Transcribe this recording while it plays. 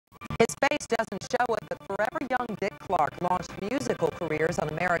Face doesn't show it, but forever young Dick Clark launched musical careers on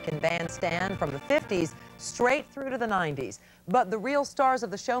American Bandstand from the 50s straight through to the 90s. But the real stars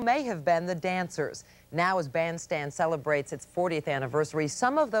of the show may have been the dancers. Now, as Bandstand celebrates its 40th anniversary,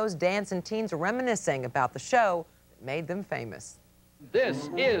 some of those dancing teens are reminiscing about the show that made them famous. This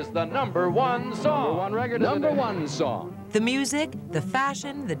is the #1 song. #1 record. #1 song. The music, the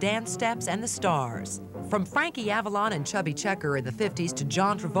fashion, the dance steps, and the stars. From Frankie Avalon and Chubby Checker in the 50s to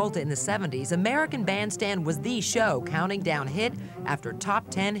John Travolta in the 70s, American Bandstand was the show, counting down hit after top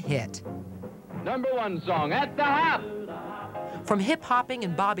 10 hit. #1 song at the hop. From hip-hopping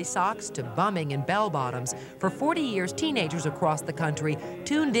and bobby socks to bumming and bell-bottoms, for 40 years, teenagers across the country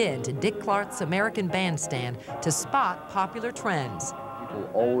tuned in to Dick Clark's American Bandstand to spot popular trends. People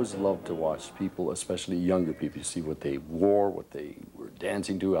always love to watch people, especially younger people. You see what they wore, what they were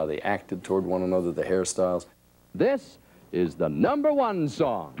dancing to, how they acted toward one another, the hairstyles. This is the #1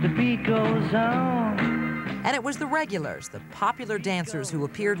 song. The beat goes on. And it was the regulars, the popular dancers who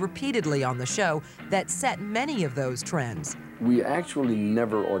appeared repeatedly on the show, that set many of those trends. We actually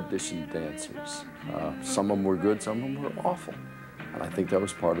never auditioned dancers. Some of them were good, some of them were awful. And I think that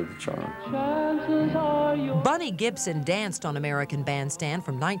was part of the charm. Bunny Gibson danced on American Bandstand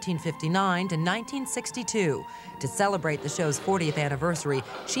from 1959 to 1962. To celebrate the show's 40th anniversary,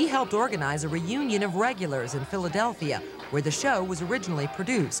 she helped organize a reunion of regulars in Philadelphia, where the show was originally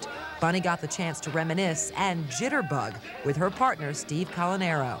produced. Bunny got the chance to reminisce and jitterbug with her partner, Steve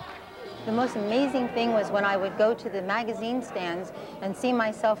Colanero. The most amazing thing was when I would go to the magazine stands and see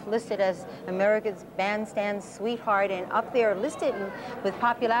myself listed as America's Bandstand sweetheart, and up there listed with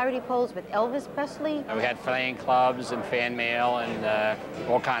popularity polls with Elvis Presley. We had fan clubs and fan mail and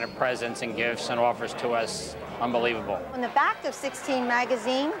all kind of presents and gifts and offers to us. Unbelievable. On the back of 16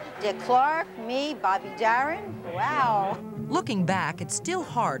 magazine, Dick Clark, me, Bobby Darin. Wow. Looking back, it's still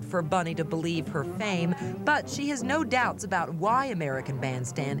hard for Bunny to believe her fame, but she has no doubts about why American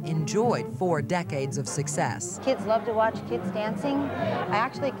Bandstand enjoyed 4 decades of success. Kids love to watch kids dancing. I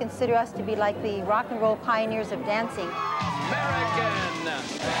actually consider us to be like the rock and roll pioneers of dancing. American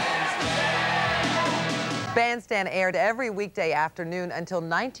Bandstand aired every weekday afternoon until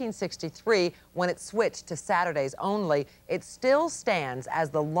 1963, when it switched to Saturdays only. It still stands as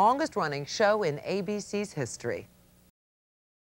the longest-running show in ABC's history.